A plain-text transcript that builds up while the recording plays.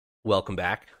Welcome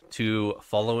back to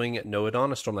Following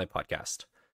Noadon, a Stormlight podcast.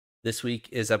 This week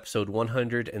is episode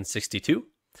 162,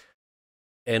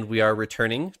 and we are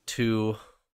returning to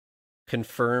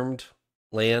confirmed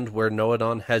land where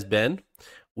Noadon has been.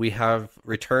 We have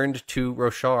returned to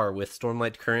Roshar with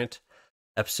Stormlight Current,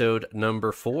 episode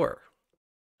number 4.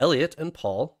 Elliot and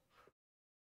Paul,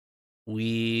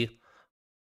 we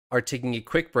are taking a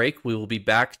quick break. We will be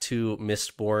back to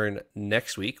Mistborn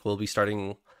next week. We'll be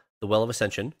starting the Well of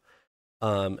Ascension.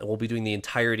 And we'll be doing the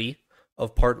entirety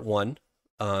of part 1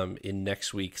 in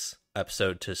next week's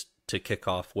episode to kick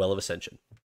off Well of Ascension.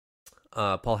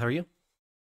 Paul, how are you?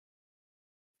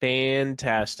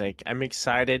 Fantastic. I'm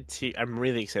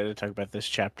really excited to talk about this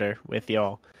chapter with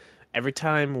y'all. Every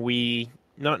time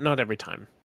not every time.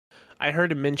 I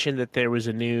heard a mention that there was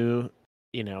a new,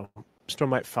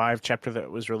 Stormlight 5 chapter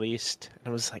that was released. And I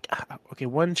was like, okay,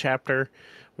 one chapter.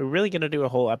 We're really going to do a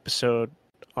whole episode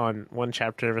on one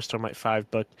chapter of a Stormlight 5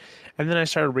 book. And then I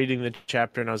started reading the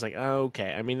chapter and I was like, oh,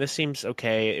 okay. I mean, this seems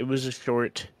okay. It was a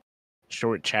short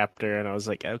chapter and I was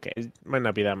like, okay, it might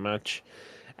not be that much.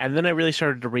 And then I really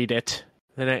started to read it.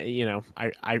 Then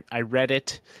I read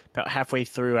it about halfway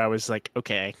through. I was like,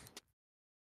 okay,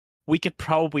 we could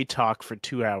probably talk for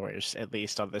 2 hours at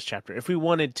least on this chapter if we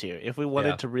wanted to. If we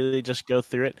wanted to really just go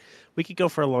through it, we could go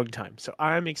for a long time. So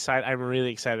I'm excited. I'm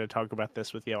really excited to talk about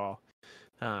this with y'all.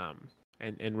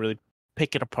 And really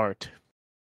pick it apart.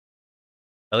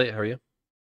 Elliot, how are you?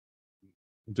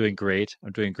 I'm doing great.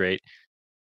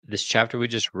 This chapter we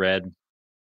just read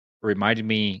reminded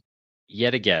me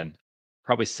yet again,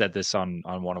 probably said this on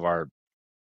one of our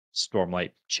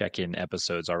Stormlight check-in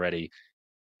episodes already.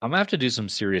 I'm gonna have to do some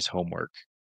serious homework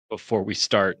before we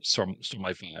start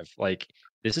Stormlight 5. Like,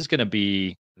 this is gonna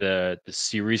be the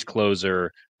series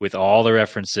closer with all the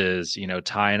references,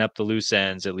 tying up the loose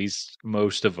ends, at least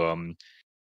most of them.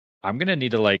 I'm gonna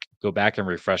need to go back and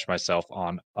refresh myself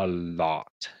on a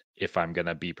lot if I'm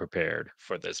gonna be prepared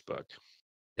for this book.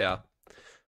 Yeah.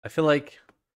 I feel like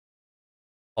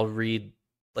I'll read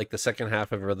the second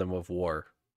half of Rhythm of War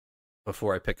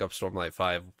before I pick up Stormlight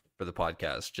 5 for the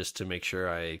podcast, just to make sure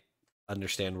I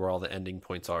understand where all the ending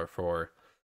points are for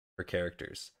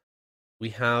characters.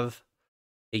 We have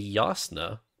a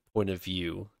Jasnah point of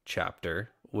view chapter,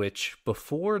 which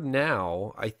before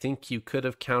now, I think you could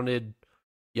have counted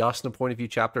Jasnah point of view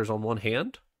chapters on one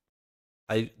hand.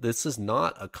 This is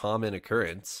not a common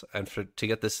occurrence, and to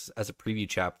get this as a preview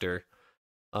chapter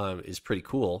is pretty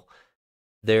cool.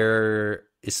 There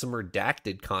is some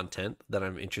redacted content that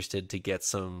I'm interested to get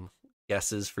some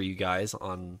guesses for you guys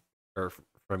on, or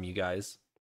from you guys,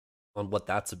 on what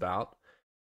that's about.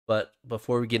 But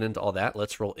before we get into all that,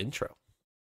 let's roll intro.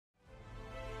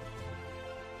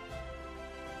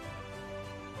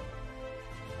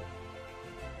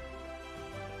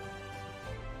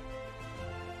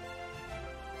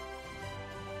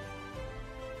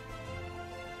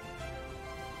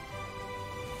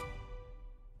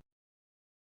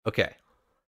 Okay.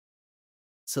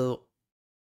 So,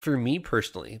 for me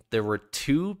personally, there were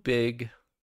two big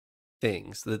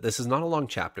things. This is not a long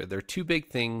chapter. There are two big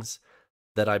things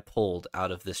that I pulled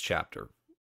out of this chapter.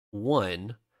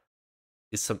 One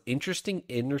is some interesting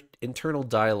internal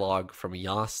dialogue from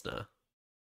Jasnah.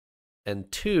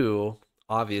 And two,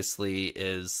 obviously,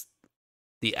 is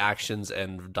the actions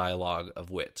and dialogue of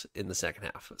Wit in the second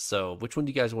half. So, which one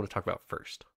do you guys want to talk about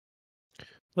first?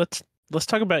 Let's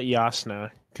talk about Jasnah,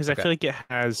 because Okay. I feel like it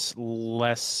has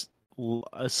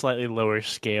a slightly lower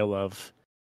scale of...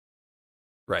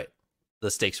 Right. The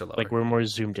stakes are lower. Like, we're more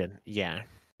zoomed in. Yeah.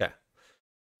 Okay.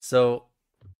 So,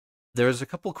 there's a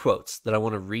couple quotes that I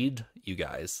want to read you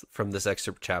guys from this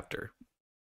excerpt chapter.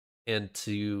 And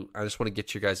I just want to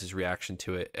get your guys' reaction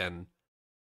to it and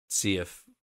see if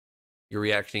you're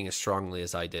reacting as strongly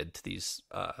as I did to these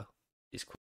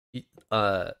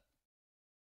quotes.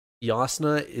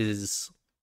 Jasnah is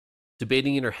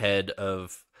debating in her head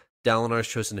of Dalinar's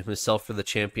chosen himself for the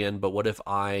champion, but what if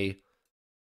I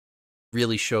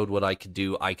really showed what I could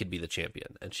do? I could be the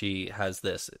champion. And she has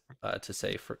this to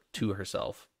say to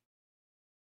herself.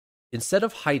 Instead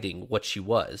of hiding what she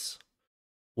was,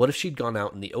 what if she'd gone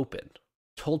out in the open,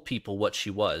 told people what she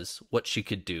was, what she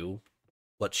could do,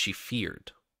 what she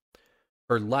feared?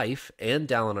 Her life and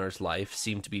Dalinar's life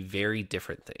seemed to be very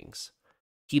different things.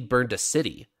 He'd burned a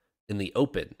city in the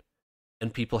open,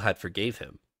 and people had forgave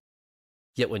him.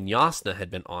 Yet when Jasnah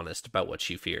had been honest about what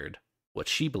she feared, what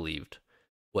she believed,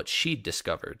 what she'd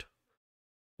discovered,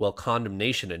 well,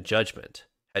 condemnation and judgment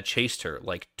had chased her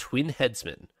like twin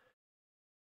headsmen,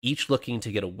 each looking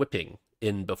to get a whipping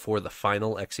in before the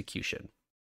final execution.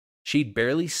 She'd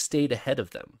barely stayed ahead of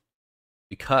them.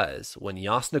 Because when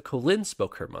Jasnah Kholin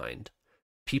spoke her mind,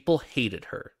 people hated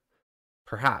her.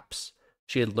 Perhaps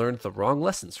she had learned the wrong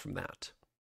lessons from that.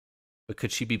 But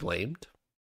could she be blamed?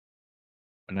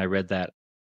 When I read that,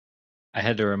 I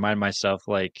had to remind myself,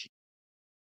 like,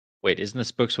 wait, isn't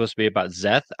this book supposed to be about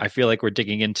Zeth? I feel like we're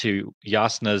digging into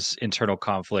Yasna's internal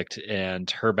conflict and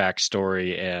her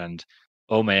backstory, and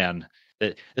oh man,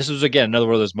 this was again another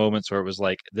one of those moments where it was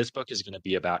like, this book is going to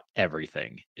be about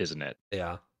everything, isn't it?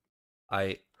 Yeah.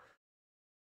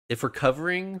 If we're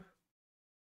covering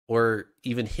or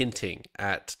even hinting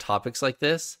at topics like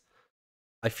this,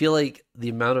 I feel like the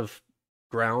amount of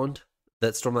ground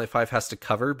that Stormlight 5 has to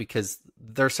cover, because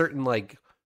there are certain like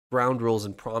ground rules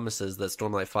and promises that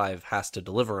Stormlight 5 has to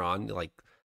deliver on, like,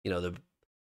 the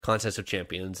contest of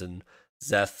champions and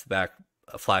Zeth back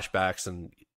flashbacks,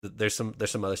 and there's some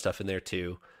other stuff in there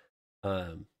too.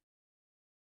 But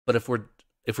if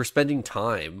we're spending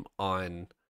time on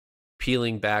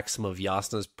peeling back some of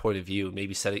Jasnah's point of view,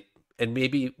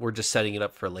 maybe we're just setting it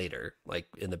up for later, like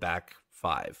in the back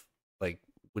 5, like,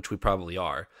 which we probably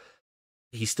are.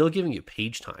 He's still giving you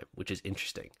page time, which is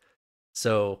interesting.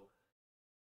 So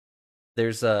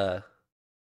there's a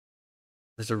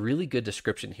really good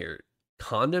description here.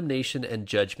 Condemnation and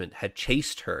judgment had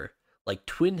chased her like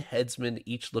twin headsmen,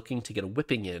 each looking to get a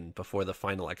whipping in before the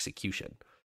final execution.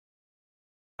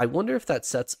 I wonder if that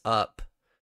sets up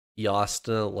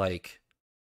Jasnah like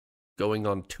going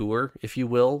on tour, if you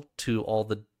will, to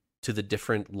the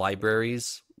different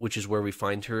libraries, which is where we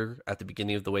find her at the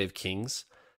beginning of the Way of Kings.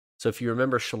 So if you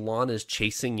remember, Shallan is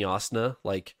chasing Jasnah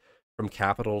like from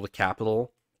capital to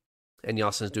capital, and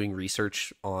Jasnah is doing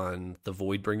research on the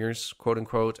Voidbringers, quote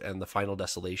unquote, and the final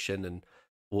desolation and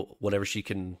whatever she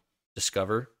can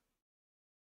discover.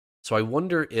 So I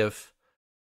wonder if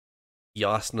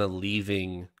Jasnah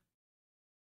leaving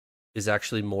is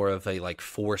actually more of a like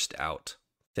forced out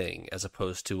thing as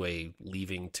opposed to a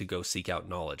leaving to go seek out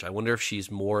knowledge. I wonder if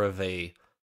she's more of a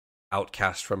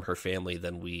outcast from her family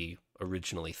than we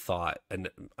originally thought, and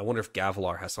I wonder if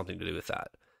Gavilar has something to do with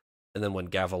that. And then when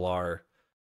Gavilar,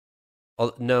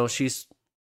 no, she's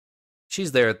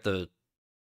there at the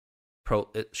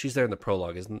she's there in the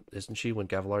prologue, isn't she, when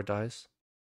Gavilar dies?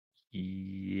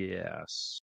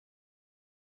 Yes.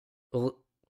 Well,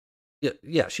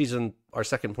 yeah, she's in our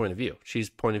second point of view. She's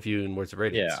point of view in Words of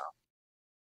Radiance. Yeah.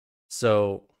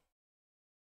 So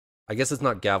I guess it's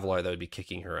not Gavilar that would be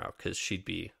kicking her out, because he'd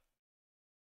be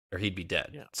dead.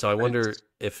 Yeah. So I wonder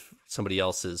if somebody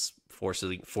else is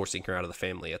forcing her out of the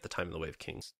family at the time of the Way of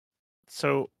Kings.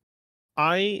 So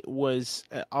I was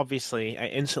obviously I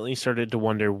instantly started to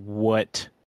wonder what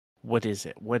is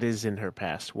it? What is in her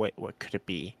past? What could it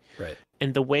be? Right.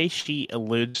 And the way she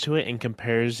alludes to it and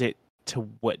compares it to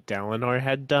what Dalinar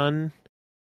had done,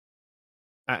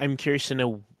 I'm curious to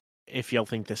know if y'all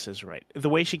think this is right. The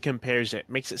way she compares it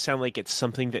makes it sound like it's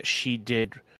something that she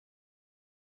did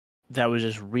that was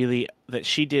just really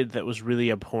that was really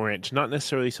abhorrent, not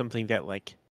necessarily something that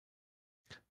like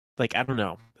I don't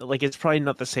know, like it's probably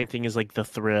not the same thing as like the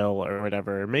thrill or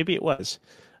whatever. Maybe it was,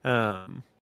 but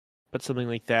something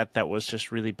like that was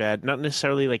just really bad. Not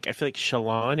necessarily like I feel like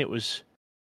Shallan, it was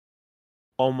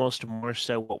almost more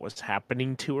so what was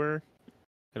happening to her,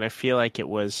 and I feel like it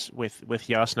was with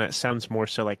Jasnah. It sounds more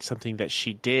so like something that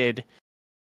she did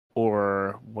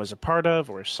or was a part of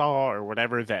or saw or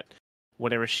whatever, that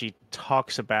whatever she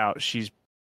talks about, she's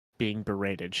being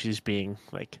berated. She's being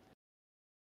like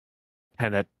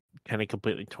kind of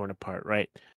completely torn apart, right?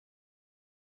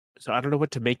 So I don't know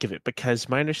what to make of it, because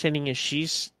my understanding is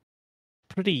she's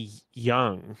pretty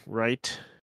young, right?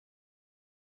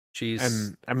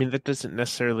 And I mean that doesn't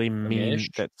necessarily mean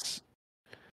that's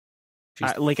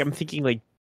I'm thinking like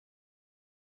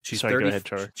she's sorry, 30, go ahead,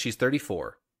 Char. She's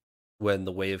 34 when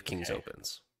the Way of Kings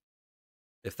opens.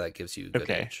 If that gives you a good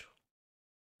age.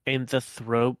 And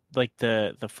the like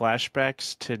the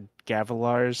flashbacks to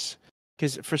Gavilar's,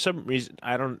 because for some reason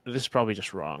this is probably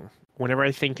just wrong. Whenever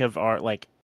I think of like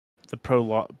the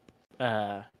prologue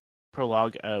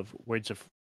of Words of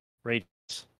Radiance,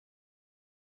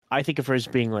 I think of her as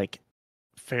being like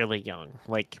fairly young,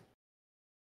 like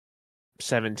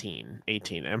 17,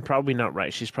 18. I'm probably not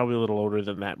right. She's probably a little older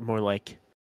than that, more like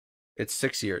it's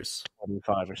 6 years.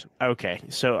 25 or something. Okay,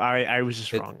 so I was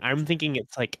just wrong. I'm thinking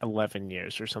it's like 11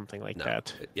 years or something like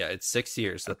that. Yeah, it's 6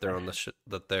 years that they're on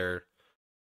that they're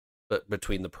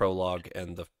between the prologue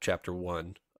and the chapter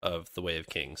 1 of the Way of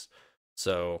Kings.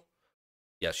 So,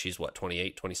 yeah, she's what,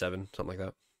 28, 27, something like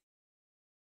that,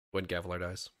 when Gavilar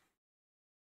dies.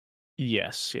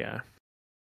 Yes, yeah.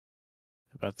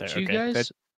 About there. You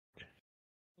guys,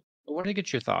 I want to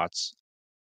get your thoughts.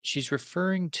 She's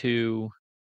referring to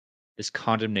this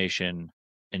condemnation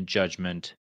and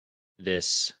judgment,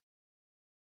 this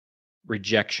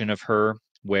rejection of her,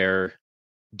 where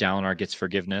Dalinar gets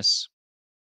forgiveness.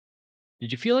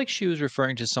 Did you feel like she was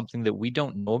referring to something that we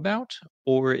don't know about,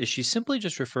 or is she simply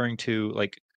just referring to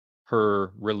like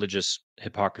her religious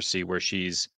hypocrisy, where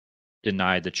she's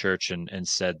denied the church and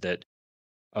said that,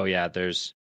 oh yeah,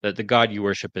 there's that the god you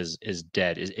worship is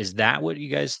dead? Is that what you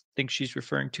guys think she's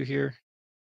referring to here?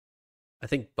 I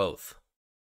think both.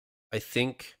 I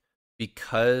think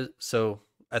because so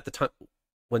at the time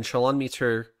when Shallan meets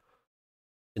her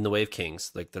in the Way of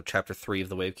Kings, like the chapter 3 of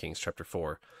the Way of Kings, chapter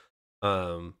 4,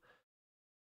 um,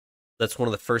 that's one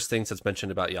of the first things that's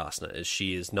mentioned about Jasnah is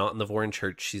she is not in the Vorin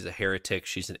church. She's a heretic.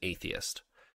 She's an atheist.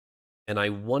 And I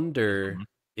wonder Mhm.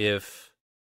 if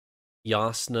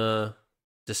Jasnah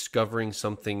discovering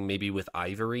something maybe with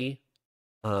Ivory,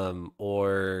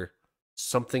 or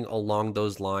something along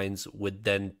those lines would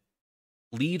then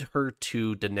lead her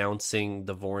to denouncing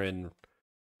the Vorin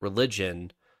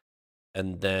religion,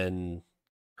 and then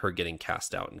her getting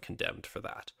cast out and condemned for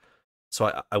that.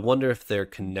 So I wonder if they're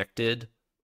connected,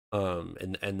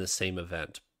 and the same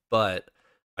event. But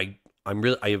I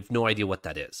have no idea what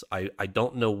that is. I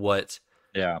don't know what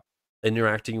Yeah.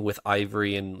 interacting with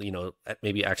Ivory and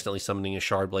maybe accidentally summoning a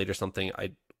shard blade or something.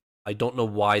 I don't know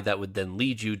why that would then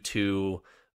lead you to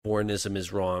Vorinism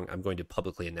is wrong. I'm going to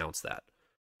publicly announce that.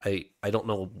 I don't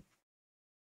know.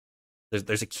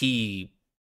 There's a key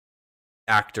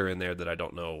actor in there that I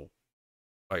don't know.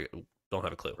 I don't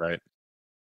have a clue. Right.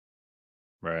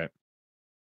 Right.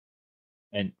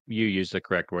 And you used the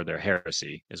correct word there.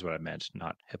 Heresy is what I meant,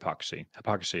 not hypocrisy.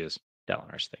 Hypocrisy is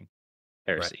Dalinar's thing.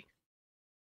 Heresy.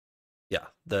 Yeah,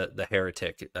 the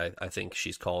heretic. I think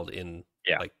she's called in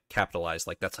Yeah. like capitalized,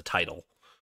 like that's a title.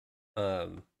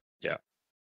 Yeah.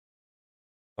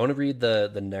 I want to read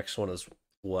the next one as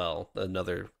well.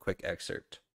 Another quick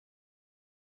excerpt.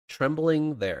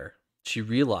 Trembling there, she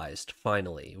realized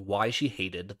finally why she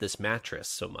hated this mattress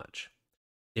so much.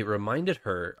 It reminded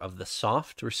her of the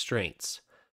soft restraints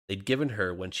they'd given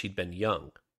her when she'd been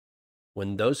young,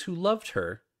 when those who loved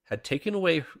her had taken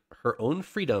away her own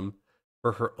freedom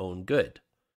for her own good.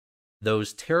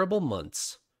 Those terrible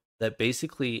months that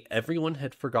basically everyone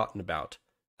had forgotten about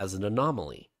as an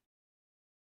anomaly,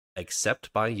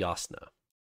 except by Jasnah,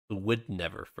 who would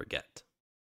never forget.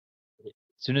 As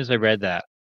soon as I read that,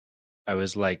 I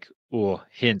was like, oh,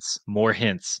 hints, more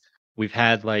hints. We've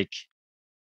had like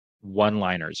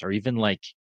one-liners or even like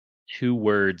two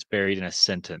words buried in a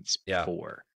sentence Yeah,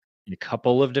 before in a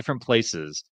couple of different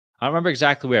places. I don't remember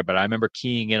exactly where, but I remember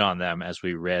keying in on them as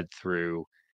we read through.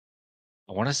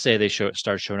 I want to say they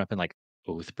started showing up in like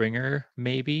Oathbringer,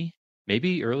 maybe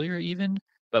earlier even,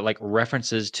 but like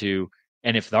references to,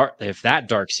 and if that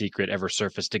dark secret ever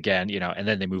surfaced again, and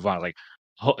then they move on. Like,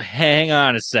 hang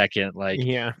on a second, like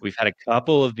Yeah. we've had a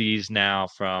couple of these now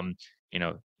from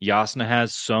Yasna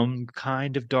has some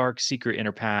kind of dark secret in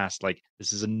her past. Like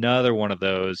this is another one of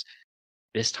those.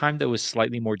 This time there was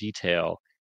slightly more detail,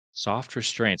 soft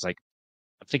restraints. Like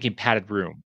I'm thinking padded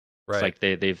room. It's right. like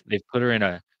they've put her in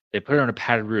a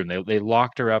padded room. They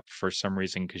locked her up for some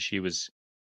reason because she was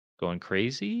going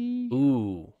crazy.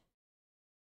 Ooh,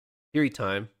 theory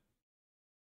time.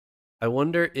 I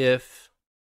wonder if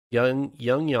young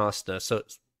Jasnah. So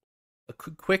a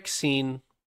quick scene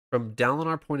from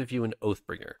Dalinar point of view in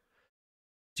Oathbringer.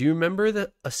 Do you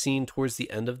remember a scene towards the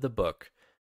end of the book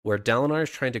where Dalinar is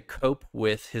trying to cope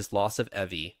with his loss of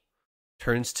Evie,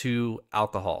 turns to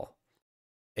alcohol,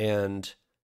 and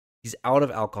he's out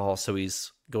of alcohol, so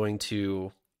he's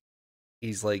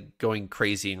like going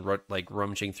crazy and like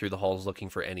rummaging through the halls looking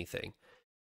for anything,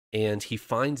 and he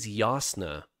finds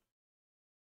Jasnah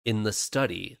in the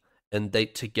study, and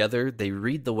they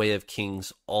read the Way of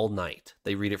Kings all night.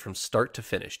 They read it from start to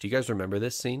finish. Do you guys remember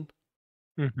this scene?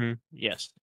 Mm-hmm. Yes.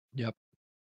 Yep.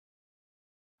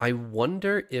 I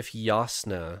wonder if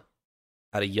Jasnah,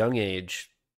 at a young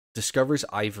age, discovers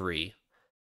Ivory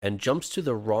and jumps to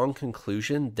the wrong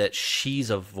conclusion that she's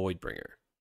a Voidbringer.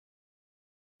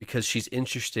 Because she's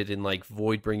interested in like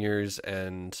Voidbringers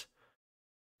and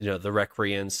the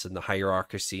Recreants and the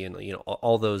hierarchy and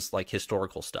all those like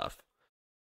historical stuff.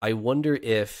 I wonder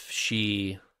if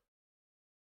she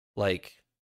like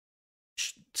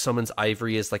summons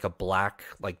Ivory as like a black,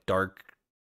 like dark,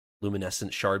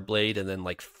 luminescent shard blade, and then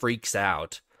like freaks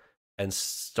out and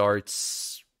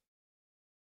starts,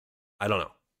 I don't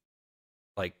know,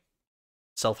 like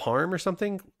self harm or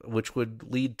something, which would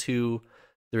lead to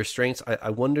the restraints.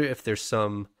 I wonder if there's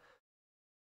some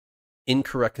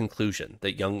incorrect conclusion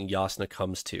that young Jasnah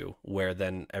comes to, where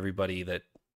then everybody that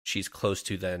she's close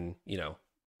to then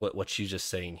what she's just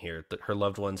saying here, that her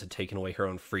loved ones had taken away her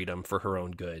own freedom for her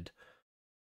own good.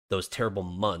 Those terrible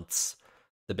months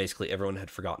that basically everyone had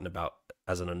forgotten about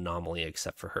as an anomaly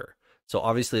except for her. So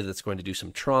obviously that's going to do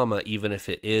some trauma, even if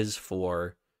it is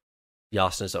for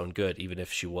Jasnah's own good, even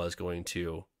if she was going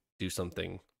to do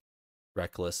something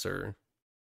reckless or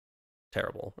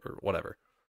terrible or whatever.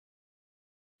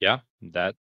 Yeah,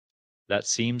 that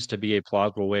seems to be a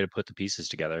plausible way to put the pieces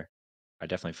together. I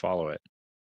definitely follow it.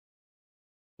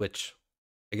 Which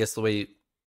I guess the way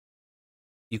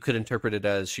you could interpret it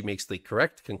as she makes the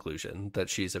correct conclusion that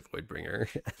she's a Voidbringer,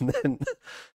 and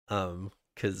then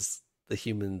because the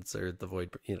humans are the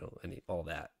Void, and all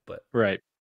that. But Right.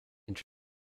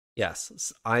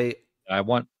 yes, I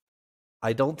want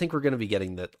I don't think we're going to be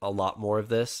getting that a lot more of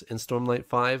this in Stormlight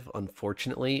 5.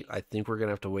 Unfortunately, I think we're going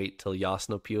to have to wait till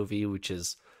Jasnah POV, which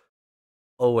is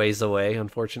a ways away,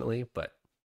 unfortunately. But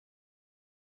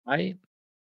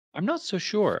I'm not so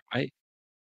sure.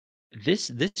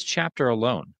 This chapter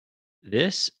alone,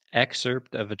 this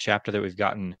excerpt of a chapter that we've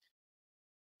gotten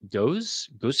goes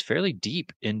fairly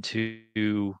deep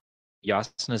into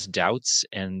Yasna's doubts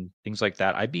and things like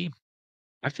that. I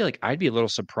feel like I'd be a little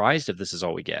surprised if this is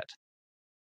all we get.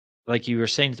 Like you were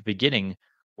saying at the beginning,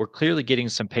 we're clearly getting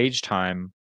some page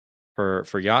time for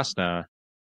Yasna.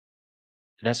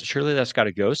 That's got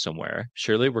to go somewhere.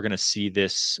 Surely we're going to see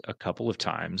this a couple of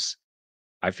times.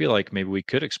 I feel like maybe we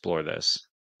could explore this.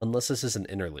 unless this is an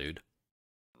interlude,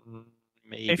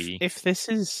 Maybe. If this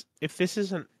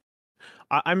isn't,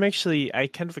 I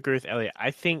kind of agree with Elliot.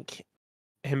 I think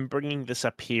him bringing this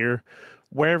up here,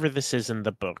 wherever this is in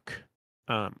the book,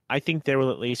 I think there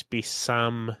will at least be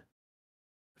some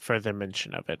further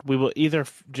mention of it. We will either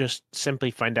just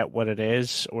simply find out what it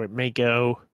is, or it may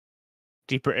go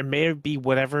deeper. It may be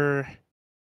whatever.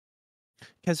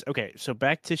 Because okay, so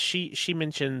back to she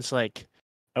mentions like,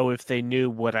 oh, if they knew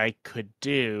what I could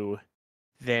do,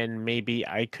 then maybe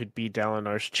I could be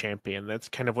Dalinar's champion. That's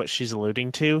kind of what she's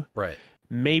alluding to. right?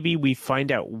 Maybe we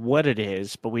find out what it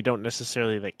is, but we don't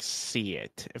necessarily like see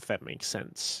it, if that makes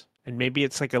sense. And maybe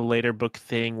it's like a later book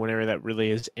thing whenever that really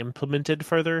is implemented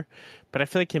further. But I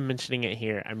feel like him mentioning it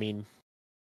here, I mean,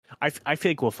 I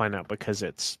feel like we'll find out because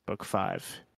it's book 5.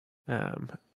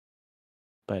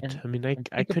 But And, I mean, and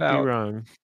I could be wrong.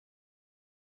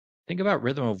 think about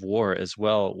Rhythm of War as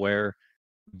well, where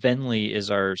Venli is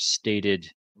our stated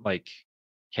like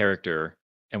character,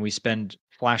 and we spend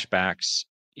flashbacks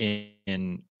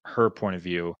in her point of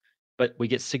view, but we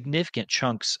get significant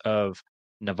chunks of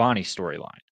Navani's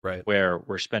storyline, Right. where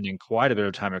we're spending quite a bit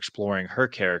of time exploring her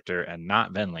character and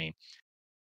not Venli.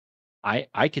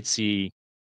 I could see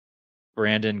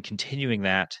Brandon continuing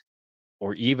that,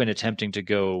 or even attempting to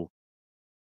go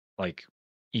like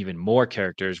even more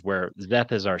characters where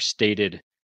Zeth is our stated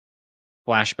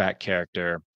flashback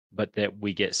character, but that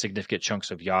we get significant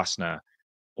chunks of Jasnah,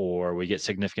 or we get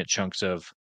significant chunks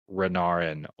of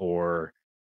Renarin or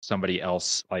somebody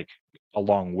else like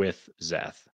along with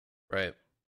Zeth. Right.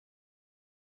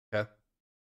 Okay.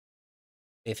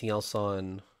 Anything else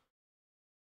on?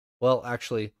 Well,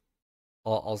 actually,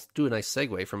 I'll do a nice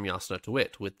segue from Jasnah to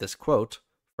Wit with this quote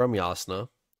from Jasnah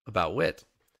about Wit.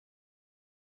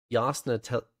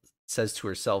 Jasnah says to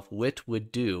herself, Wit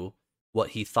would do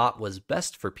what he thought was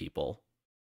best for people,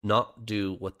 not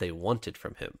do what they wanted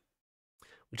from him.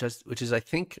 Which is, I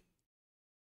think,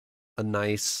 a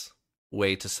nice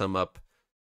way to sum up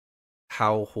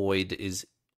how Hoyd is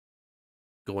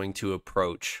going to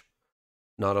approach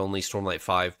not only Stormlight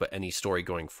 5, but any story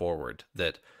going forward.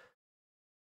 That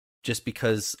just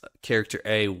because character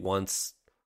A wants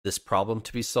this problem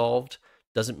to be solved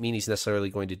doesn't mean he's necessarily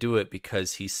going to do it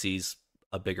because he sees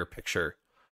a bigger picture.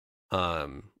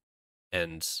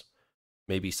 And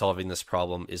maybe solving this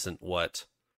problem isn't what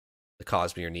the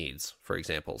Cosmere needs, for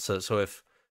example. So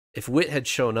if Wit had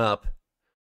shown up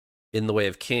in the Way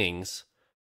of Kings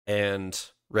and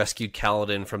rescued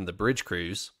Kaladin from the bridge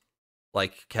crews,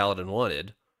 like Kaladin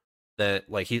wanted, then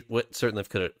like he certainly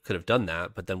could have done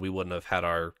that, but then we wouldn't have had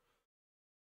our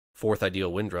 4th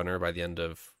ideal Windrunner by the end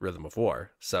of Rhythm of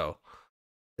War. So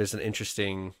there's an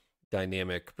interesting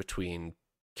dynamic between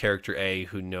character A,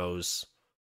 who knows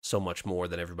so much more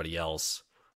than everybody else,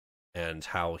 and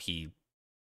how he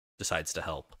decides to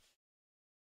help.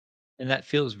 And that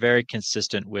feels very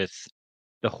consistent with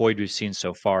the Hoyd we've seen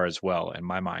so far as well, in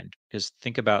my mind. Because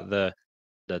think about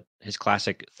his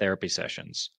classic therapy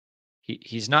sessions.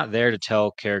 He's not there to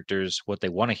tell characters what they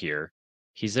want to hear.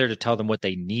 He's there to tell them what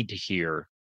they need to hear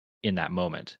in that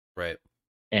moment. Right.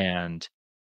 And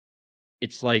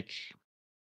it's like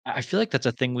I feel like that's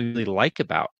a thing we really like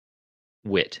about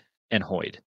Wit and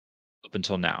Hoyd up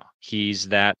until now. He's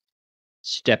that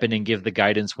step in and give the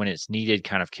guidance when it's needed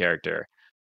kind of character.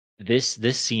 This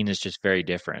scene is just very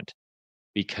different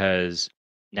because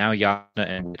now Jasnah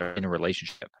and Wit are in a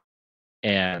relationship,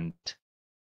 and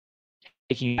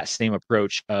taking that same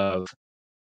approach of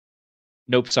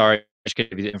nope, sorry, I'm just going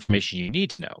to give you the information you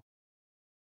need to know.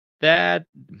 That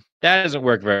doesn't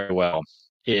work very well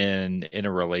in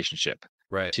a relationship.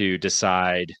 Right. To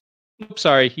decide, nope,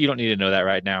 sorry, you don't need to know that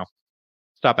right now.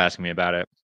 Stop asking me about it.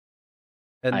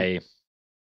 And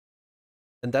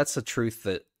that's the truth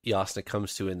that Jasnah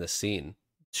comes to in this scene.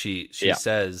 She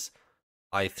says,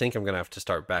 I think I'm going to have to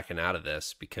start backing out of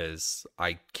this because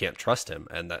I can't trust him,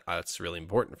 and that's really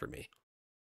important for me.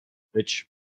 Which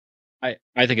I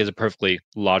think is a perfectly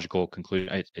logical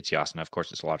conclusion. It's Jasnah, of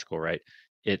course it's logical, right?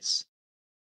 It's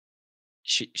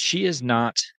she is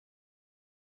not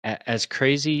as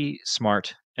crazy,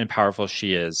 smart, and powerful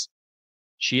she is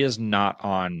not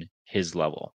on his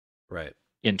level. Right.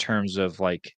 In terms of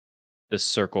like the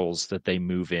circles that they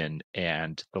move in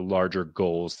and the larger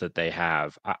goals that they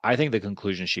have. I think the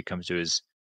conclusion she comes to is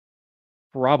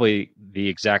probably the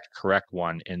exact correct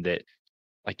one in that,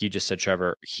 like you just said,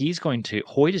 Trevor,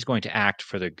 Hoyt is going to act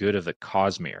for the good of the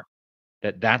Cosmere.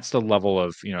 That's the level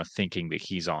of, thinking that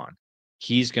he's on.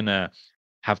 He's going to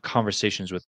have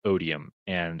conversations with Odium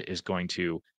and is going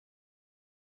to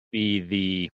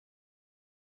be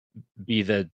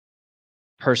the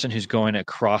person who's going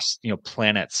across,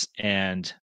 planets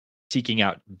and seeking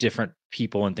out different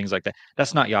people and things like that.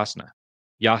 That's not Jasnah.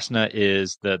 Jasnah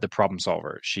is the problem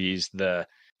solver. She's the,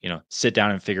 sit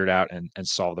down and figure it out and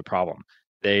solve the problem.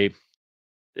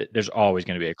 There's always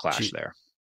going to be a clash there.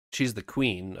 She's the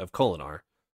queen of Kholinar,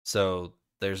 so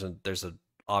there's a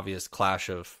obvious clash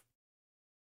of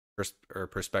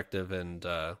perspective and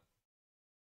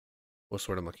what's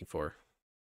the word I'm looking for?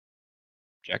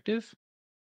 Objective?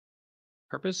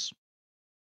 Purpose?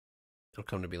 It'll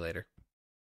come to me later.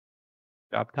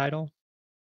 Job title?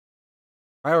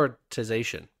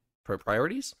 Prioritization.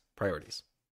 Priorities? Priorities.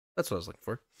 That's what I was looking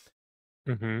for.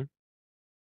 Mm-hmm.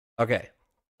 Okay.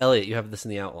 Elliot, you have this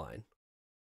in the outline.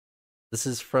 This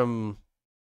is from...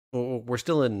 Well, we're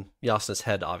still in Jasnah's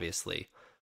head, obviously.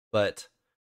 But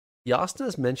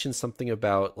Jasnah's mentioned something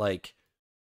about, like,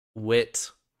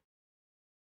 Wit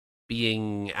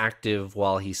being active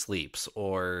while he sleeps,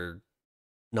 or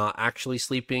not actually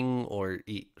sleeping, or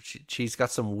she's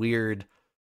got some weird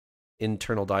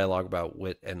internal dialogue about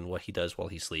Wit and what he does while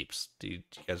he sleeps. Do you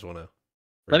guys want to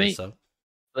bring this up?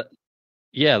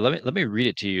 Yeah, let me read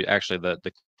it to you. Actually,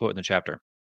 the quote in the chapter.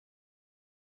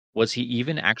 Was he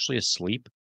even actually asleep?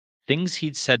 Things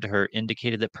he'd said to her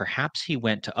indicated that perhaps he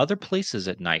went to other places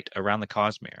at night around the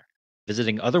Cosmere,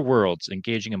 visiting other worlds,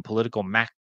 engaging in political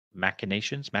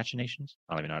machinations. I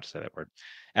don't even know how to say that word.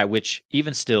 At which,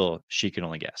 even still, she can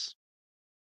only guess.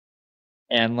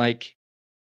 And like,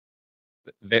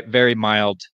 very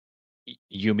mild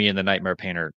Yumi and the Nightmare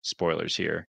Painter spoilers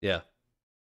here. Yeah.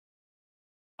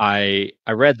 I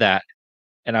read that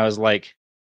and I was like,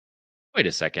 wait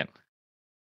a second.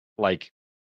 Like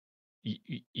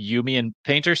Yumi and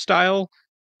Painter style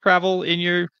travel in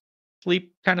your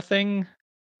sleep kind of thing?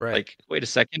 Right. Like, wait a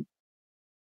second.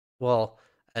 Well,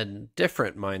 and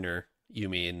different minor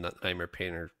Yumi and Nightmare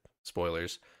Painter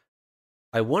spoilers.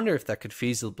 I wonder if that could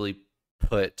feasibly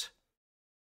put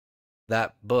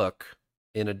that book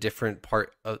in a different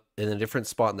in a different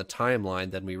spot in the timeline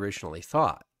than we originally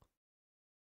thought.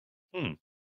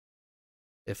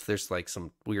 If there's like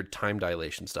some weird time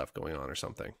dilation stuff going on or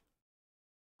something.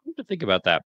 I have to think about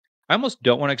that. I almost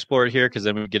don't want to explore it here because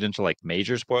then we get into like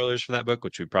major spoilers for that book,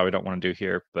 which we probably don't want to do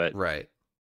here. But right.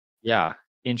 Yeah,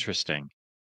 interesting.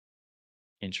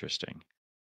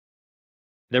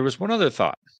 There was one other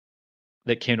thought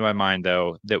that came to my mind,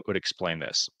 though, that would explain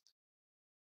this.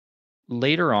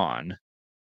 Later on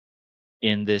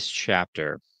in this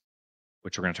chapter,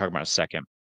 which we're going to talk about in a second,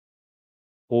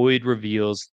 Boyd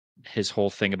reveals his whole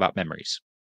thing about memories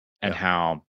and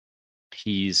how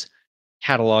he's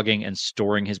cataloging and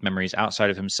storing his memories outside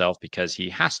of himself because he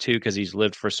has to, because he's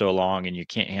lived for so long and you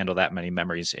can't handle that many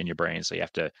memories in your brain. So you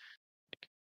have to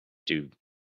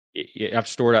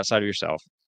store it outside of yourself.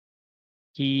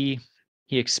 He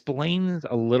explains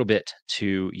a little bit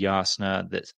to Jasnah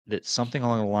that something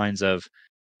along the lines of,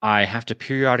 I have to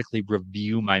periodically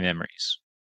review my memories.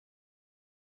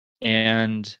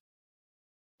 And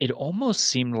it almost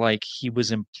seemed like he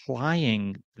was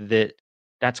implying that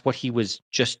that's what he was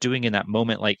just doing in that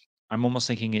moment. Like, I'm almost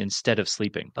thinking instead of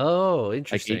sleeping. Oh,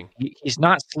 interesting. Like he's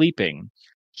not sleeping.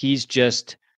 He's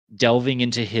just delving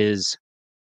into his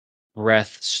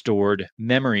breath stored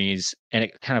memories, and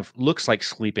it kind of looks like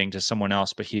sleeping to someone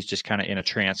else, but he's just kind of in a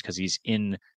trance because he's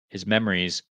in his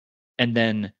memories, and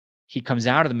then he comes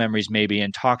out of the memories maybe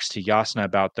and talks to Jasnah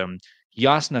about them.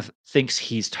 Jasnah thinks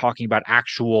he's talking about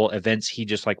actual events he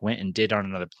just like went and did on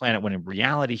another planet, when in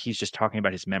reality he's just talking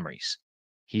about his memories.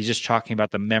 He's just talking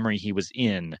about the memory he was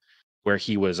in, where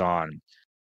he was on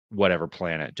whatever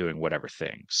planet doing whatever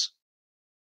things.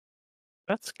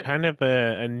 That's kind of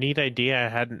a neat idea I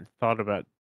hadn't thought about,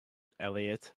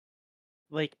 Elliot.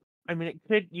 Like, I mean,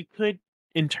 you could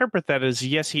interpret that as,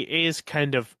 yes, he is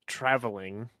kind of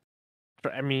traveling.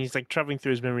 I mean, he's like traveling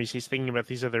through his memories. He's thinking about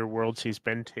these other worlds he's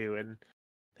been to and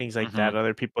things like that,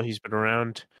 other people he's been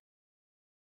around.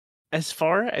 As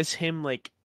far as him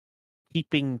like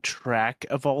keeping track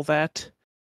of all that,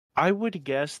 I would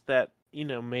guess that,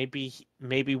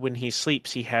 maybe when he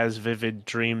sleeps he has vivid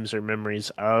dreams or memories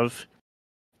of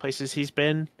places he's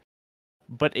been.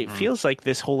 But it feels like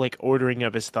this whole like ordering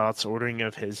of his thoughts, ordering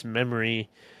of his memory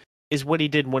is what he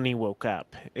did when he woke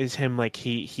up. Is him like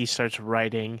he starts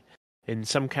writing in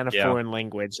some kind of foreign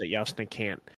language that Jasnah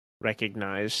can't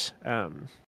recognize.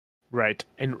 Right.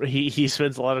 And he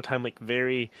spends a lot of time like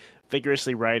very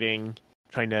vigorously writing,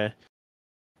 trying to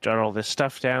jot all this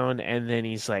stuff down, and then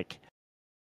he's like,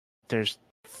 there's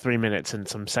 3 minutes and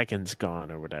some seconds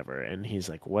gone or whatever, and he's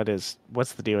like, what's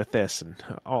the deal with this, and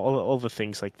all the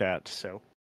things like that. So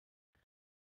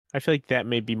I feel like that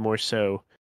may be more so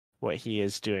what he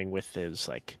is doing with his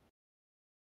like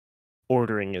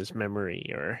ordering his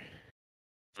memory or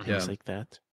things like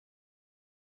that.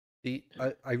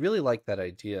 I really like that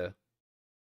idea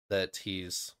that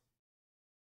he's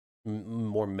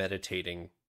more meditating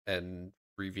and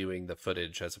reviewing the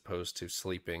footage as opposed to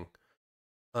sleeping.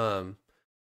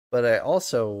 But I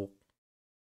also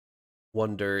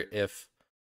wonder if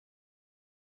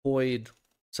Hoid.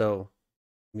 So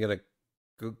I'm gonna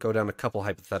go down a couple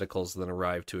hypotheticals and then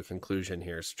arrive to a conclusion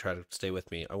here. So try to stay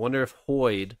with me. I wonder if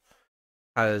Hoid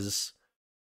has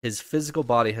his physical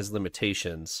body has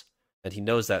limitations, and he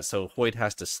knows that, so Hoid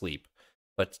has to sleep.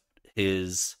 But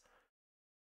his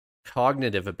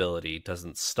cognitive ability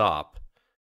doesn't stop,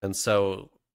 and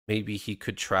so maybe he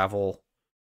could travel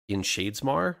in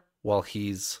Shadesmar while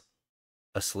he's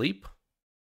asleep.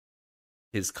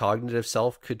 His cognitive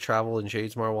self could travel in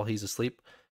Shadesmar while he's asleep,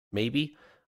 maybe.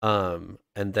 And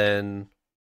then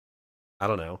I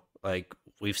don't know. Like,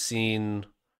 we've seen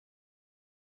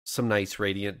some Knights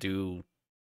Radiant do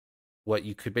what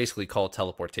you could basically call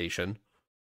teleportation.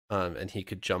 And he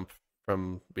could jump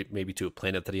from maybe to a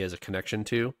planet that he has a connection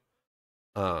to,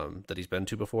 that he's been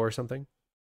to before or something.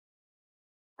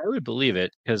 I would believe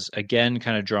it, because again,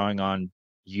 kind of drawing on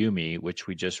Yumi, which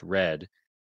we just read,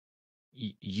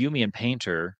 Yumi and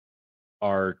Painter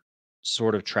are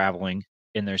sort of traveling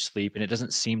in their sleep, and it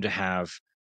doesn't seem to have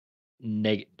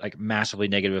like massively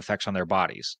negative effects on their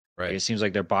bodies. Right. Like, it seems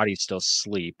like their bodies still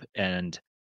sleep, and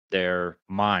their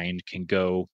mind can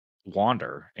go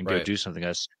wander and go do something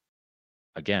that's,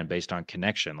 again, based on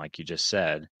connection, like you just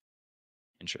said.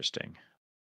 Interesting.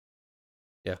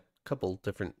 Yeah, a couple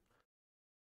different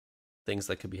things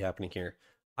that could be happening here.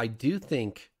 I do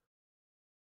think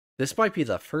this might be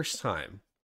the first time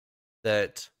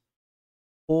that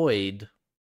Hoid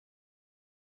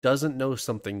doesn't know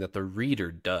something that the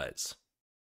reader does.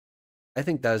 I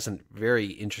think that is a very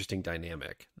interesting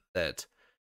dynamic, that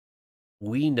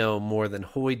we know more than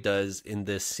Hoid does in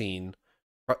this scene,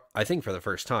 I think for the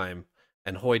first time,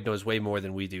 and Hoid knows way more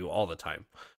than we do all the time.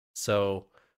 So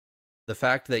the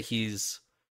fact that he's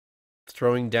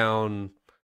throwing down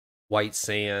white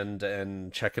sand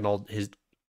and checking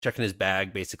his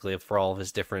bag basically for all of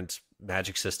his different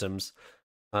magic systems,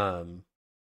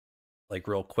 like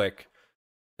real quick.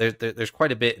 There's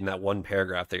quite a bit in that one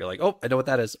paragraph that you're like, oh, I know what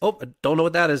that is. Oh, I don't know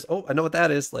what that is. Oh, I know what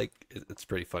that is. Like, it's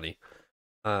pretty funny.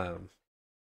 But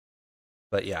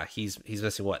yeah, he's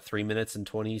missing what, 3 minutes and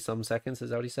 20 some seconds?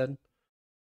 Is that what he said?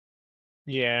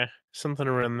 Yeah, something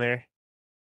around there.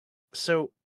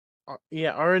 So,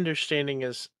 yeah, our understanding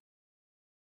is,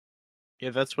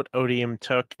 that's what Odium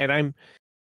took, and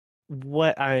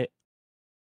when I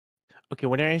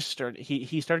started,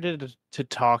 he started to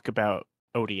talk about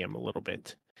Odium a little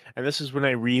bit, and this is when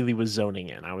I really was zoning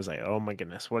in. I was like, oh my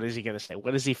goodness, what is he going to say?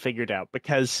 What has he figured out?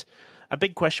 Because a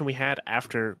big question we had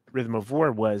after Rhythm of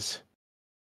War was,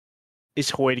 is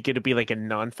Hoid going to be like a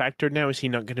non-factor now? Is he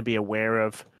not going to be aware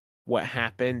of what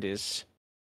happened? Is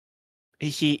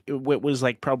he what was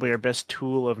like probably our best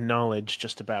tool of knowledge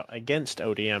just about against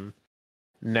Odium?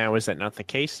 Now is that not the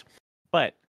case?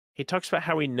 But he talks about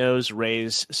how he knows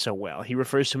Reyes so well. He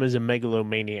refers to him as a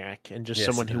megalomaniac and just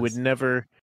someone who would never,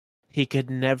 he could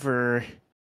never.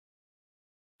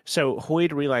 So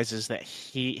Hoid realizes that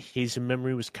his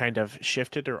memory was kind of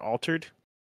shifted or altered,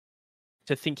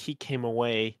 to think he came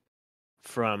away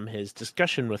from his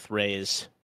discussion with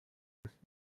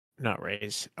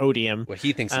Odium. What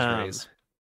he thinks is Ray's.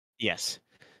 Yes,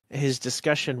 his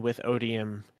discussion with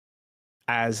Odium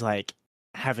as like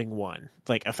having won,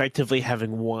 like effectively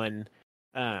having won,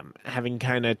 having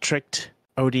kind of tricked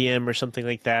Odium or something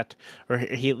like that, or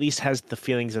he at least has the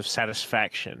feelings of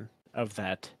satisfaction of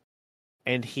that.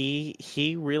 And he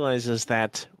realizes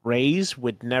that Ray's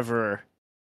would never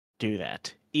do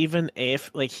that. Even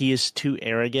if like he is too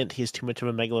arrogant, he's too much of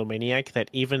a megalomaniac, that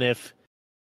even if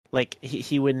like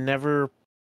he would never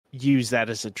use that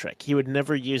as a trick. He would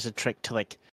never use a trick to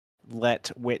like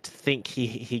let Wit think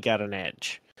he got an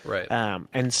edge. Right.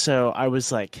 And so I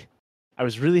was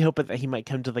really hoping that he might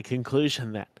come to the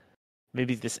conclusion that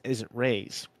maybe this isn't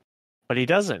Ray's. But he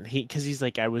doesn't. Because he's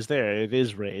like, I was there. It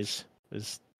is Ray's.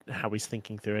 Is how he's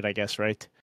thinking through it, I guess, right?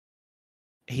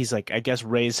 He's like, I guess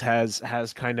Ray's has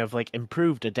kind of like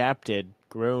improved, adapted,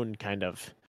 grown kind of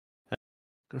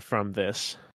from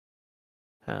this.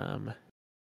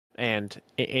 And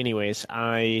anyways,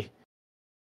 I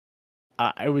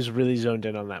was really zoned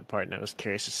in on that part, and I was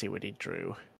curious to see what he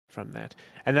drew from that.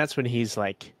 And that's when he's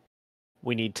like,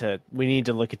 we need to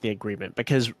look at the agreement,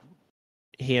 because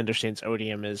he understands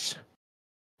Odium is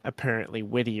apparently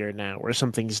wittier now, or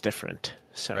something's different.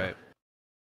 So right.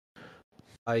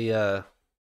 I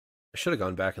should have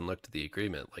gone back and looked at the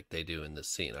agreement like they do in this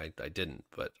scene. I didn't,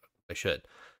 but I should.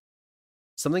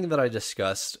 Something that I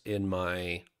discussed in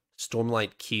my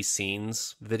Stormlight key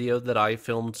scenes video that I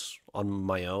filmed on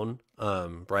my own,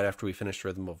 right after we finished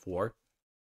Rhythm of War.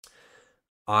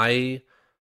 I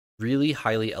really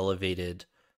highly elevated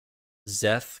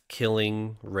Zeth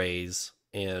killing Ray's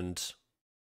and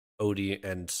Odie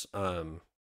and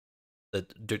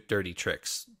the dirty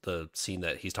tricks, the scene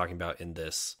that he's talking about in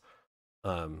this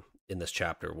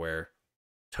chapter where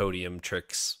Todium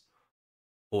tricks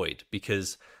Hoid,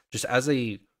 because just as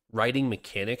a writing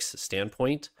mechanics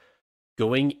standpoint,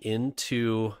 going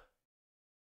into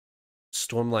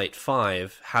Stormlight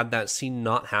 5, had that scene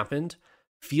not happened,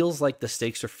 feels like the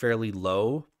stakes are fairly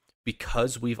low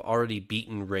because we've already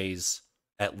beaten Ray's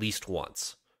at least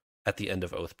once at the end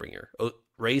of Oathbringer.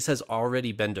 Ray's has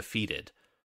already been defeated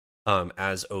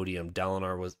as Odium.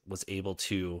 Dalinar was able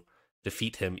to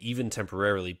defeat him even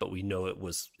temporarily, but we know it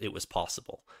was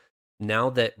possible.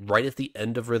 Now that right at the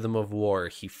end of Rhythm of War,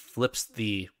 he flips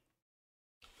the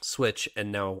switch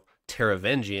and now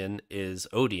Teravangian is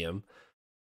Odium,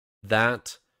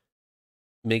 that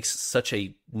makes such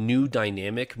a new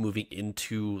dynamic moving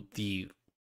into the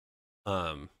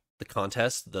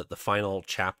contest, the final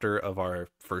chapter of our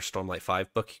first Stormlight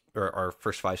 5 book, or our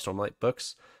first 5 Stormlight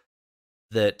books,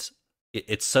 that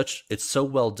it's so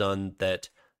well done that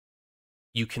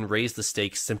you can raise the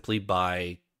stakes simply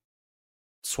by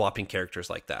swapping characters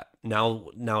like that. Now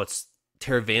it's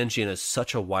Teravangian is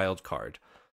such a wild card.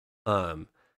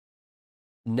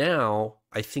 Now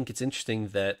I think it's interesting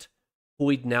that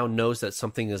Hoid now knows that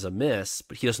something is amiss,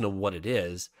 but he doesn't know what it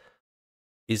is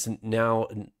now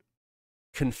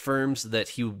confirms that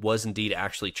he was indeed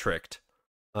actually tricked.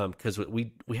 Because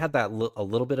we had that a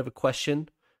little bit of a question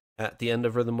at the end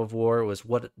of Rhythm of War, was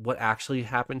what actually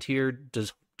happened here?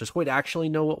 Does Hoid actually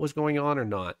know what was going on or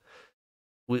not?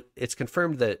 It's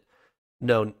confirmed that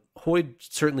no, Hoid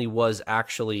certainly was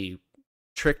actually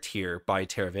tricked here by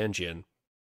Teravangian.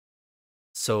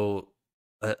 So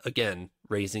again,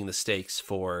 raising the stakes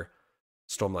for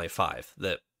Stormlight 5.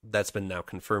 That's been now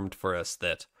confirmed for us,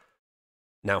 that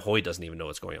now Hoid doesn't even know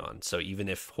what's going on. So even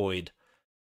if Hoid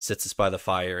sits us by the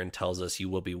fire and tells us you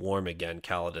will be warm again,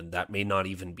 Kaladin, that may not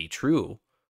even be true,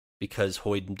 because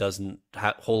Hoid doesn't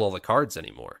hold all the cards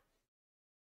anymore.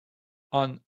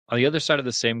 On the other side of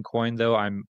the same coin, though,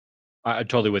 I'm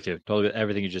totally with you. Totally with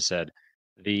everything you just said.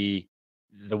 The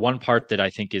one part that I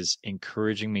think is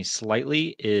encouraging me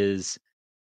slightly is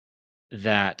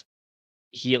that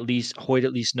Hoid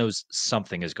at least knows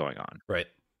something is going on. Right.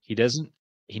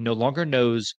 He no longer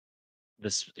knows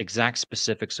the exact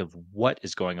specifics of what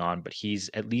is going on, but he's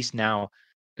at least now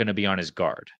going to be on his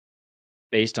guard.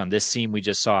 Based on this scene we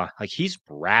just saw, like, he's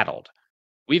rattled.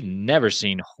 We've never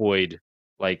seen Hoid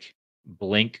like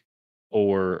blink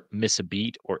or miss a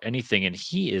beat or anything, and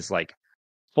he is like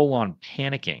full on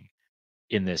panicking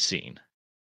in this scene.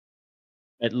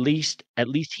 At least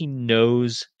he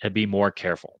knows to be more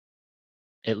careful.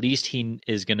 At least he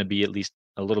is going to be at least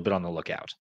a little bit on the lookout.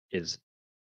 Is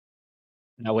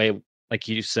that way, like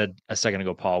you said a second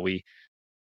ago, Paul, we're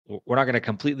not going to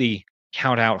completely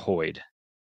count out Hoid.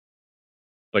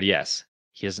 But yes,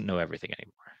 he doesn't know everything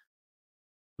anymore.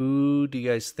 Who do you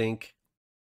guys think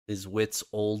is Wit's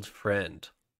old friend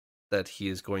that he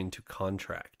is going to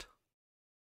contract?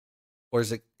 Or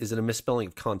is it a misspelling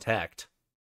of contact?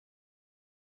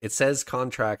 It says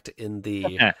contract in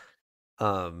the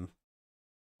also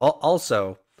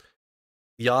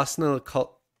Jasnah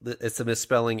it's a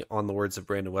misspelling on the Words of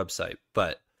Brandon website,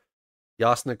 but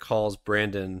Jasnah calls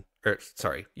Jasnah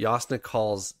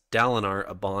calls Dalinar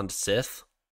a Bond Sith.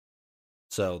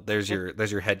 So there's your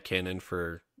headcanon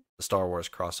for the Star Wars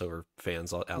crossover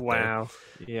fans out there. Wow.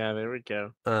 Yeah, there we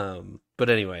go. But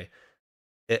anyway,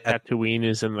 Tatooine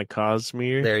is in the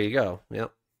Cosmere. There you go.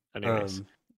 Yep. Anyways.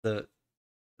 The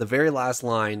very last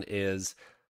line is,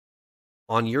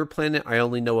 on your planet I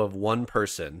only know of one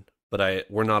person, but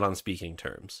we're not on speaking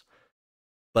terms.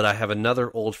 But I have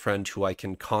another old friend who I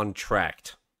can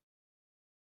contract.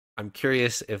 I'm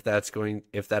curious if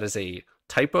that is a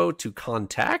typo to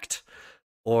contact,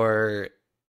 or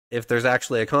if there's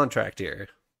actually a contract here.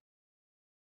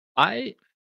 I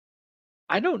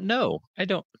don't know.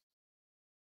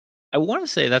 I want to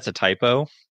say that's a typo,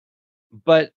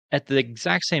 but at the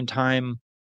exact same time,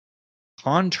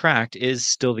 contract is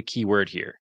still the key word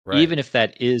here, Right. even if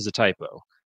that is a typo,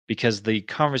 because the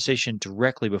conversation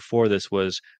directly before this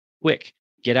was, quick,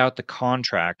 get out the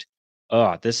contract.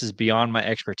 Oh, this is beyond my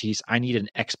expertise. I need an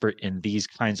expert in these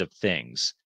kinds of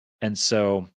things. And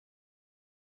so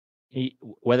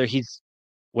whether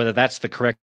that's the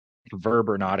correct verb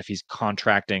or not, if he's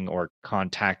contracting or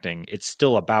contacting, it's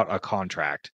still about a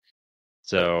contract.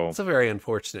 So it's a very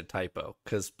unfortunate typo,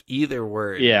 because either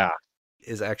word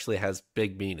actually has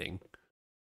big meaning.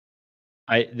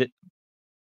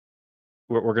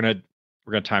 We're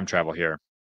gonna time travel here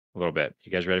a little bit.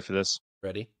 You guys ready for this?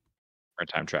 Ready? We're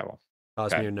gonna time travel.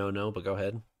 Cosmere, okay. No, but go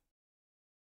ahead.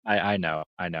 I know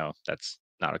that's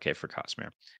not okay for Cosmere.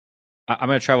 I'm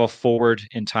going to travel forward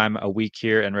in time a week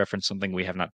here and reference something we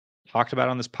have not talked about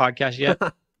on this podcast yet,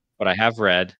 but I have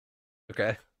read.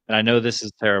 Okay. And I know this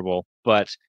is terrible, but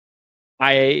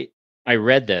I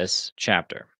read this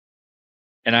chapter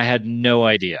and I had no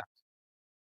idea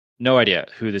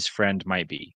who this friend might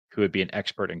be, who would be an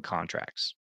expert in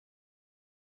contracts.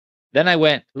 Then I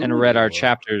went and read our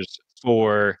chapters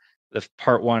for the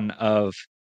part 1 of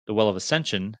The Well of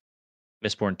Ascension,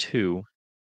 Mistborn 2,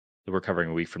 that we're covering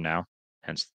a week from now,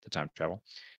 hence the time travel.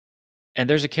 And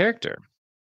there's a character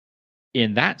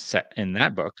in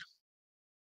that book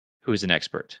who is an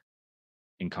expert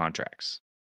in contracts.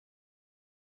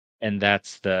 And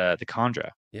that's the Khandra.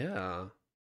 Yeah.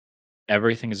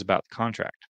 Everything is about the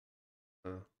contract.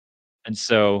 And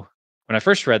so when I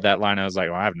first read that line, I was like,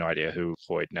 well, I have no idea who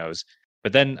Hoid knows.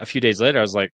 But then a few days later, I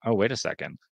was like, oh, wait a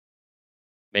second.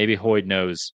 Maybe Hoid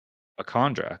knows a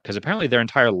Khandra, because apparently their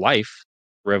entire life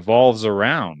revolves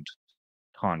around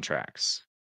contracts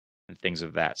and things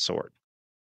of that sort.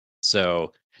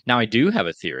 So now I do have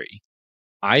a theory.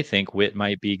 I think Wit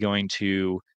might be going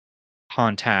to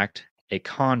contact a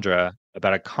Khandra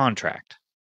about a contract.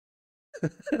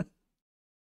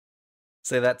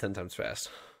 Say that 10 times fast.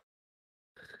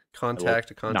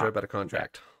 Contact a Khandra about a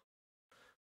contract.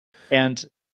 And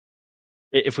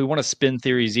if we want to spin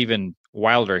theories even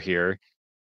wilder here,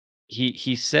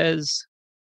 he says,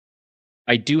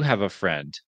 I do have a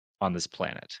friend on this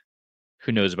planet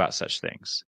who knows about such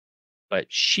things, but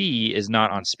she is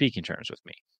not on speaking terms with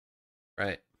me.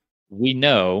 Right. We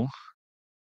know,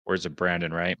 words of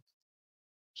Brandon, right?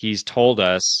 He's told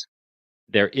us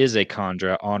there is a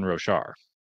Khandra on Roshar.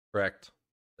 Correct.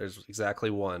 There's exactly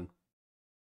one.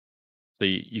 So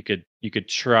you could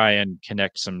try and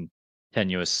connect some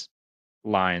tenuous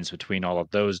lines between all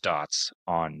of those dots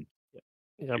on.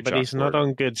 Yeah, but he's not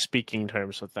on good speaking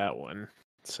terms with that one.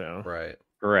 So right,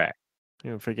 correct. You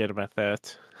don't forget about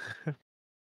that.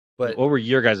 But what were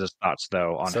your guys' thoughts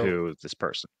though on who this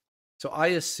person? So I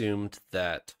assumed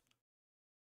that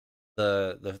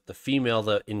the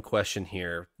female in question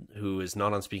here, who is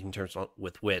not on speaking terms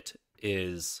with Wit,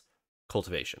 is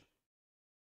cultivation.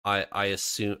 I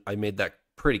assume I made that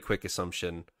pretty quick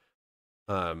assumption.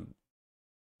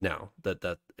 Now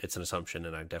that it's an assumption,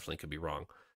 and I definitely could be wrong.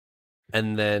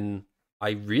 And then I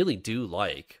really do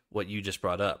like what you just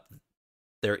brought up.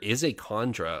 There is a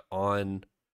Khandra on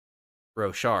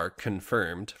Roshar,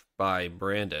 confirmed by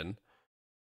Brandon.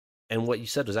 And what you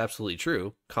said was absolutely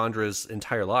true. Khandra's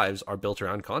entire lives are built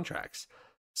around contracts.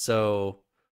 So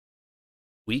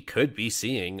we could be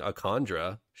seeing a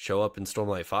Khandra show up in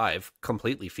Stormlight 5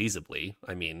 completely feasibly.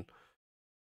 I mean,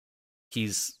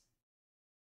 he's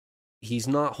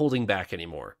not holding back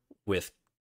anymore with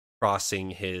crossing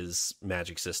his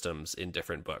magic systems in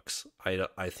different books.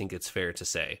 I think it's fair to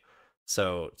say.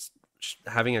 So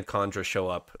having a Khandra show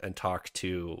up and talk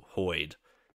to Hoid,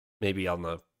 maybe on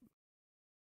the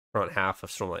front half of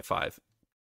Stormlight 5,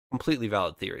 completely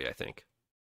valid theory, I think.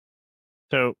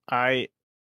 So I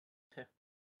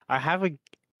have a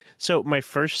so my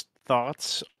first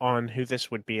thoughts on who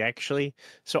this would be actually.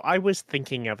 So I was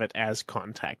thinking of it as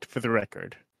contact for the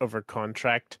record over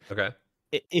contract. Okay.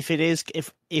 If it is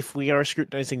if we are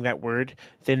scrutinizing that word,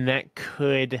 then that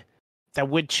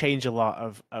would change a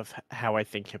lot of how I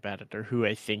think about it or who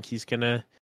I think he's gonna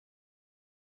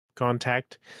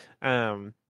contact.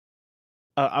 I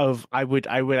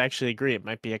would actually agree it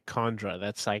might be a Condra.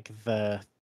 That's like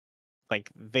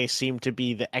they seem to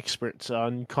be the experts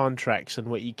on contracts and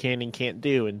what you can and can't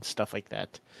do and stuff like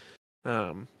that.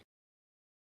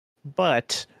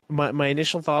 But my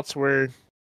initial thoughts were,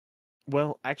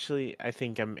 well, actually, I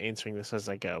think I'm answering this as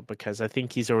I go because I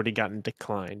think he's already gotten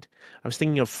declined. I was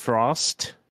thinking of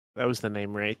Frost. That was the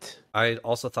name, right? I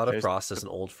also thought of There's Frost as an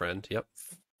old friend. Yep.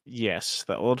 Yes,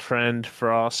 the old friend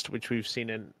Frost, which we've seen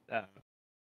in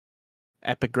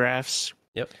epigraphs.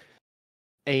 Yep.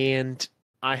 And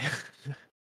I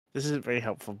this isn't very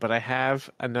helpful, but I have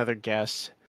another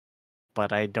guess,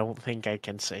 but I don't think I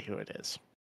can say who it is.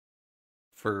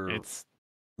 For It's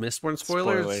Mistborn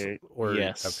spoilers? spoiler. Or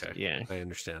Yes, okay. yeah. I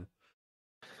understand.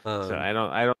 So I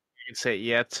don't think I can say it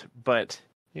yet, but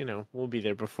we'll be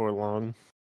there before long.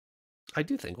 I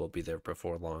do think we'll be there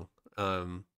before long.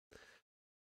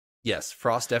 Yes,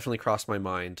 Frost definitely crossed my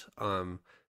mind.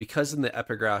 Because in the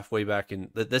epigraph way back in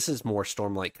this is more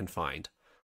Stormlight confined.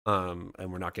 And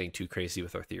we're not getting too crazy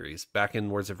with our theories. Back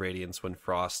in Words of Radiance, when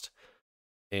Frost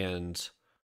and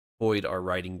Void are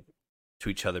writing to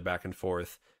each other back and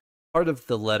forth, part of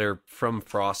the letter from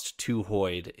Frost to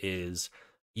Hoyd is,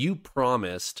 you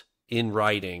promised in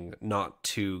writing not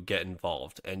to get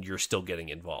involved, and you're still getting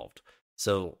involved.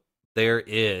 So there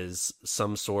is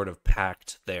some sort of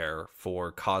pact there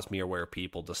for Cosmere-aware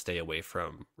people to stay away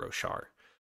from Roshar.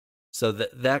 So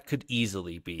that could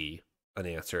easily be an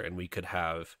answer, and we could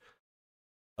have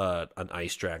an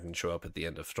ice dragon show up at the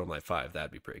end of Stormlight 5.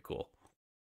 That'd be pretty cool.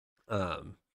 But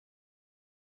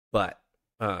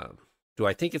do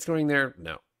I think it's going there?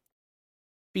 No.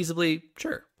 Feasibly,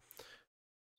 sure.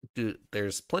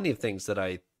 There's plenty of things that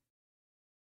I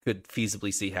could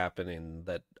feasibly see happening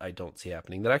that I don't see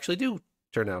happening that actually do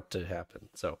turn out to happen.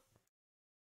 So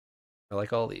I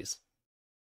like all these.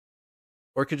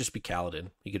 Or it could just be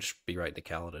Kaladin. You could just be writing to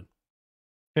Kaladin.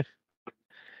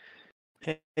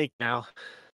 Hey, Cal.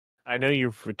 I know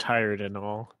you've retired and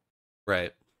all.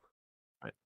 Right.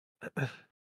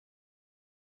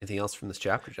 Anything else from this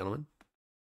chapter, gentlemen?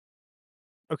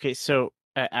 Okay, so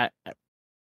I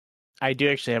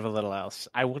do actually have a little else.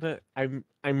 I'm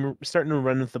starting to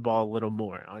run with the ball a little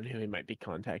more on who he might be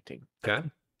contacting. Okay.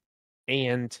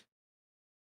 And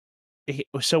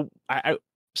so I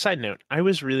side note, I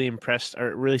was really impressed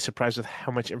or really surprised with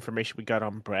how much information we got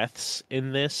on breaths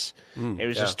in this. It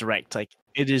was just direct, like,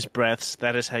 it is breaths,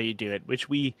 that is how you do it, which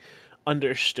we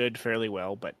understood fairly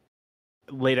well, but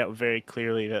laid out very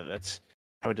clearly that that's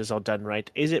how it is all done,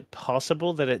 right? Is it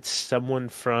possible that it's someone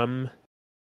from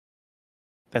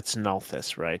that's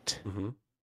Nalthis, right? Mm-hmm.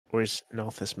 Or is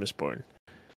Nalthis Mistborn?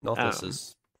 Nalthis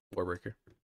is Warbreaker.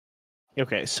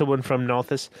 Okay, someone from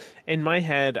Nalthis. In my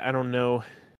head, I don't know.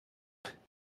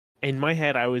 In my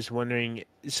head, I was wondering.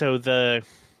 So oh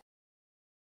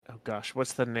gosh,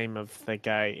 what's the name of the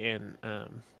guy in?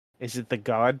 Is it the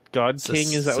God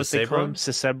King? Is that what they call him?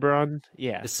 Sisebron?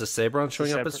 Yeah. Is Sisebron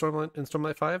showing up in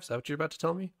Stormlight 5? Is that what you're about to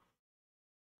tell me?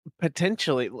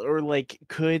 Potentially, or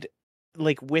could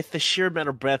with the sheer amount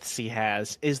of breaths he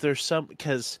has, is there some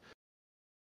because?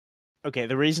 Okay,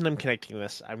 the reason I'm connecting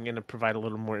this, I'm going to provide a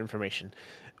little more information.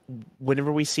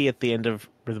 Whenever we see at the end of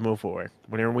Rhythm of War,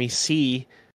 whenever we see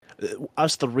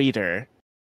us, the reader,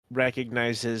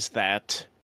 recognizes that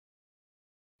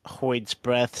Hoyd's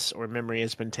breaths or memory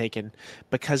has been taken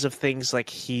because of things like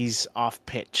he's off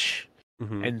pitch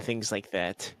and things like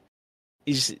that.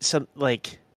 Is some I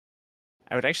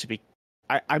would actually be.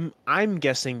 I'm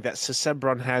guessing that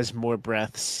Sisebron has more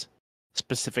breaths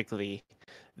specifically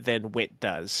than Wit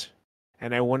does.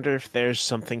 And I wonder if there's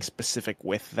something specific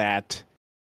with that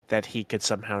he could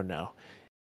somehow know.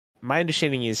 My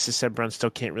understanding is Sisebron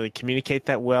still can't really communicate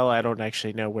that well. I don't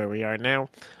actually know where we are now.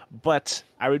 But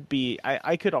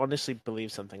I could honestly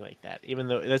believe something like that, even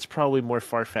though that's probably more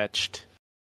far-fetched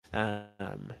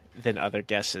than other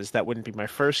guesses. That wouldn't be my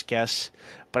first guess,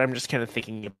 but I'm just kind of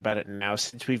thinking about it now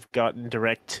since we've gotten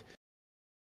direct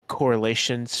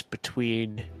correlations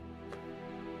between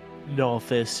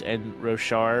Nalthis and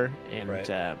Roshar and right.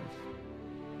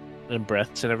 And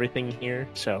breaths and everything here.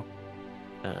 So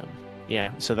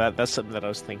yeah, so that's something that I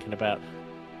was thinking about.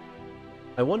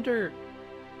 I wonder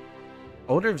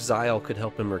if Zyle could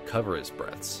help him recover his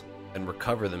breaths and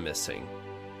recover the missing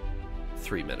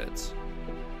 3 minutes.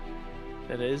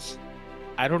 that is.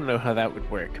 I don't know how that would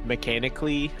work.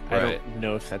 Mechanically, I Right. don't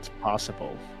know if that's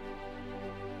possible.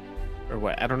 Or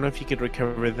what? I don't know if you could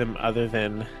recover them other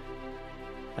than...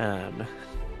 I'm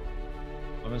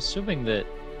assuming that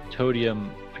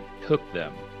Todium took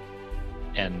them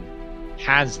and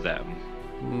has them.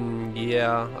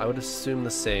 Yeah, I would assume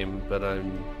the same, but I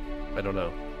don't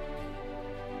know.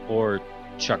 Or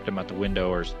chucked them out the window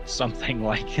or something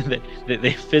like that.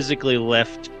 They physically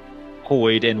left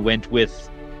Hoyd and went with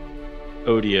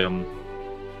Odium.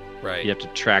 Right. You have to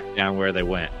track down where they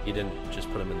went. He didn't just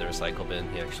put them in the recycle bin.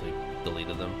 He actually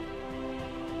deleted them.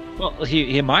 Well,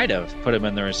 he might have put them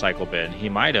in the recycle bin. He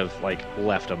might have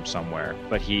left them somewhere,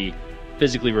 but he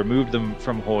physically removed them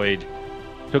from Hoyd,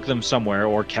 took them somewhere,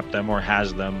 or kept them, or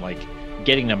has them.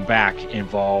 Getting them back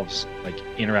involves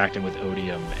interacting with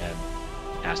Odium and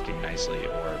asking nicely,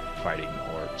 or fighting,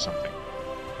 or something.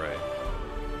 Right.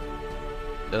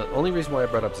 The only reason why I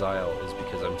brought up Xyle is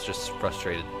because I'm just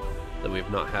frustrated that we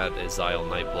have not had a Xyle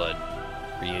Nightblood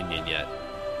reunion yet.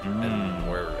 And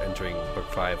we're entering Book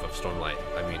 5 of Stormlight.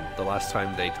 I mean, the last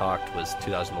time they talked was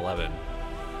 2011,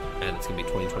 and it's going to be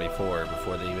 2024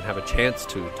 before they even have a chance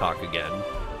to talk again.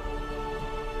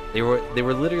 They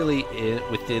were literally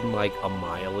within a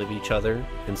mile of each other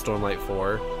in Stormlight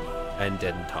 4 and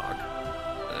didn't talk.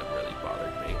 That really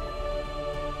bothered me.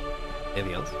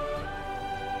 Anything else?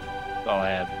 That's all I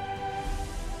had.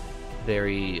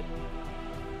 Very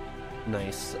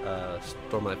nice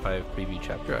Stormlight 5 preview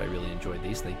chapter. I really enjoyed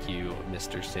these. Thank you,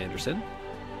 Mr. Sanderson.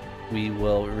 We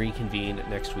will reconvene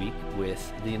next week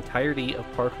with the entirety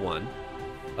of Part 1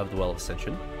 of The Well of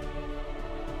Ascension.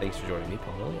 Thanks for joining me,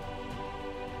 Paul Elliott.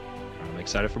 I'm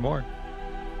excited for more.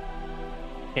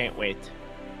 Can't wait.